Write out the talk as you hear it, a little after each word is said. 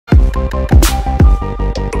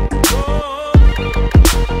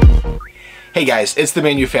Hey guys, it's the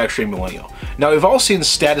manufacturing millennial. Now we've all seen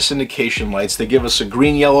status indication lights that give us a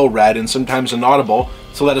green, yellow, red, and sometimes an audible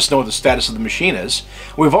to let us know what the status of the machine is.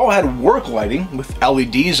 We've all had work lighting with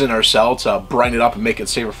LEDs in our cell to brighten it up and make it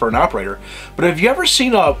safer for an operator. But have you ever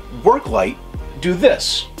seen a work light do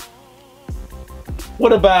this?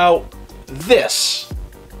 What about this?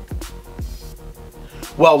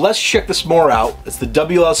 Well, let's check this more out. It's the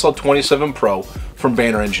WLS27 Pro from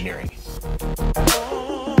Banner Engineering.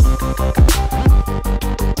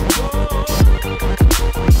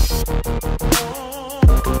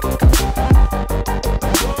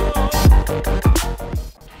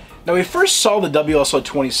 Now we first saw the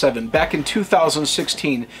WLS27 back in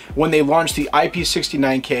 2016 when they launched the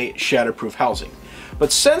IP69K shatterproof housing.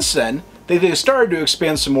 But since then, they started to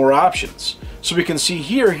expand some more options. So we can see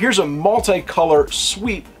here's a multicolor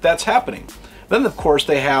sweep that's happening. Then of course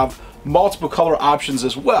they have multiple color options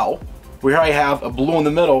as well, where I have a blue in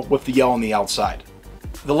the middle with the yellow on the outside.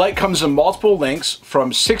 The light comes in multiple lengths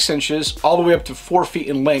from 6 inches all the way up to 4 feet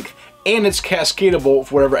in length, and it's cascadable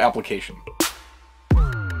for whatever application.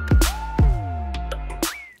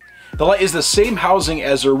 The light is the same housing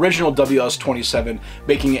as the original WLS27,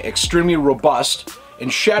 making it extremely robust and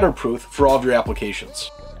shatterproof for all of your applications.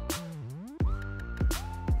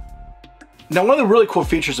 Now, one of the really cool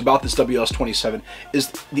features about this WLS27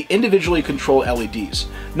 is the individually controlled LEDs.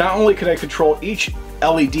 Not only can I control each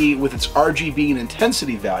LED with its RGB and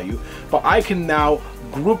intensity value, but I can now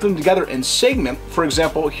group them together in segment. For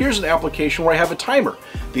example, here's an application where I have a timer.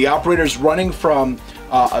 The operator is running from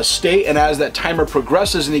a state, and as that timer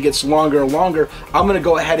progresses and it gets longer and longer, I'm going to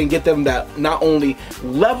go ahead and get them that not only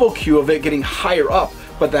level cue of it getting higher up,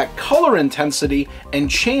 but that color intensity and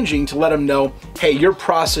changing to let them know, hey, your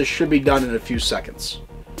process should be done in a few seconds.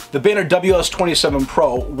 The Banner WLS27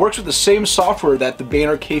 Pro works with the same software that the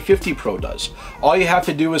Banner K50 Pro does. All you have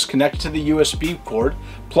to do is connect it to the USB cord,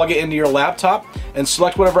 plug it into your laptop, and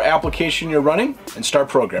select whatever application you're running and start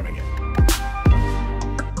programming it.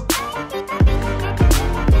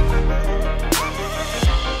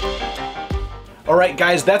 Alright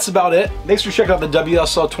guys, that's about it. Thanks for checking out the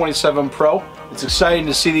WLS27 Pro. It's exciting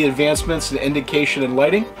to see the advancements in indication and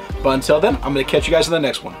lighting, but until then, I'm going to catch you guys in the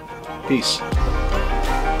next one. Peace.